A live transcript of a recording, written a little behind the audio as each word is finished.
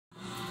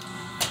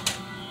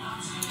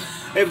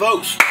Hey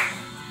folks,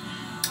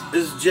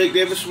 this is Jake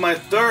Davis, my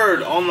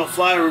third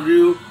on-the-fly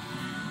review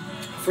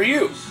for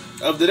you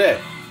of the day.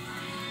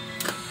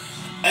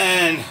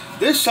 And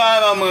this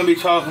time I'm going to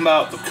be talking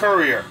about The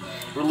Courier,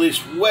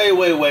 released way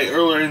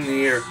earlier in the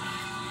year.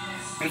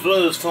 It's one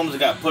of those films that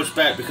got pushed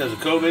back because of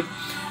COVID.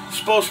 It's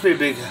supposed to be a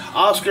big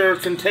Oscar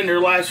contender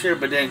last year,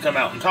 but didn't come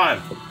out in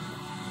time.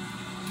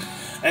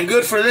 And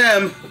good for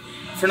them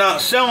for not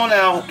selling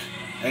out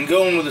and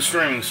going with a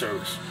streaming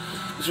service.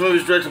 This movie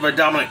is directed by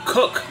Dominic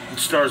Cook. It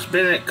stars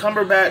Benedict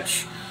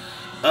Cumberbatch,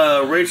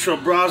 Rachel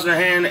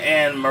Brosnahan,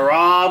 and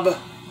Marab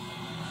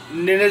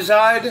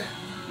Ninadiz,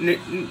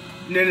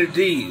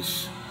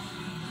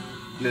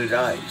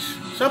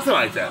 something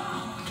like that.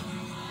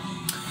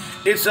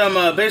 It's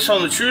based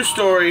on the true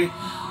story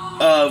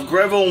of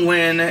Greville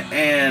Wynn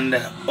and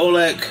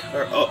Alex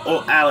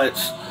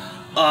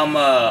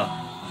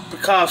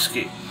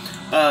Pekowski.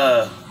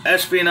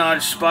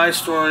 Espionage spy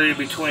story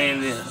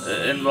between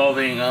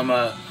involving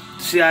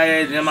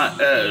CIA and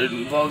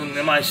involving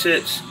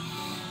MI6.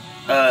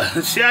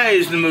 The CIA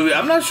is in the movie.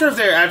 I'm not sure if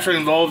they're actually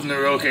involved in the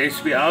real case,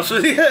 to be honest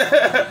with you,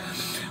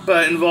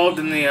 but involved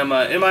in the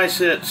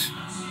MI6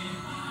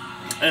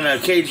 and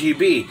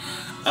KGB.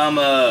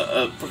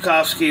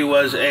 Pekowski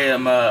was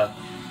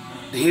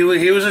he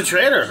was a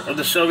traitor of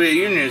the Soviet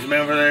Union. He was a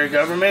member of their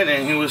government,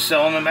 and he was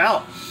selling them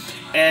out.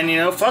 And you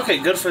know, fuck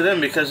it, good for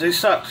them because they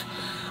sucked.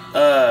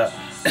 They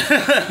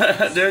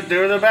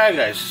were the bad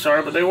guys.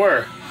 Sorry, but they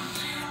were.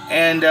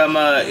 And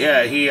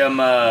yeah, he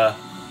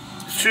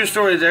true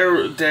story. Their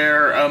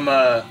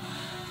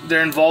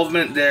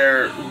involvement,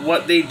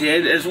 what they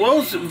did, as well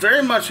as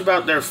very much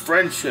about their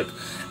friendship,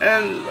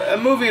 and a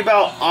movie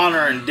about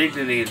honor and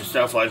dignity and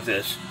stuff like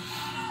this.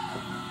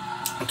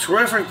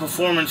 Terrific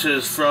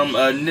performances from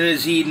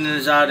Ninadiz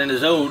and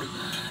Izod,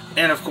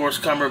 and of course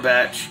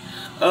Cumberbatch.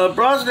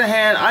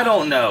 Brosnahan, I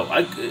don't know.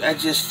 I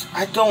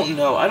don't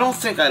know. I don't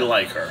think I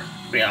like her,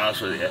 to be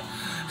honest with you.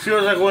 She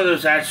was like one of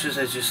those actresses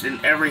that's just in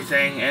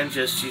everything, and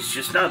she's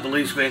just not the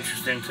least bit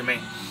interesting to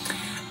me.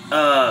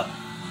 Overall,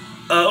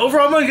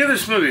 I'm going to give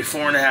this movie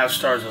 4.5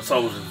 stars. I thought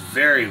it was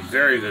very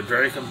good,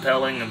 very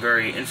compelling, and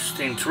very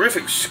interesting.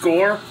 Terrific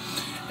score.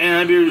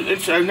 And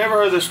I've never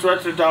heard this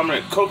director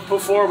Dominic Cook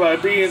before, but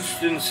I'd be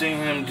interested in seeing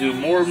him do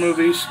more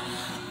movies.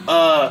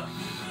 Yeah,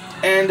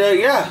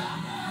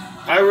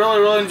 I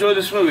really enjoyed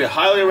this movie. I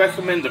highly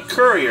recommend The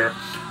Courier,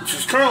 which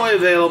is currently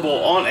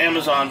available on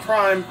Amazon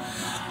Prime.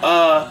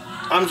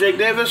 I'm Jake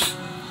Davis,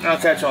 and I'll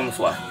catch you on the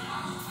fly.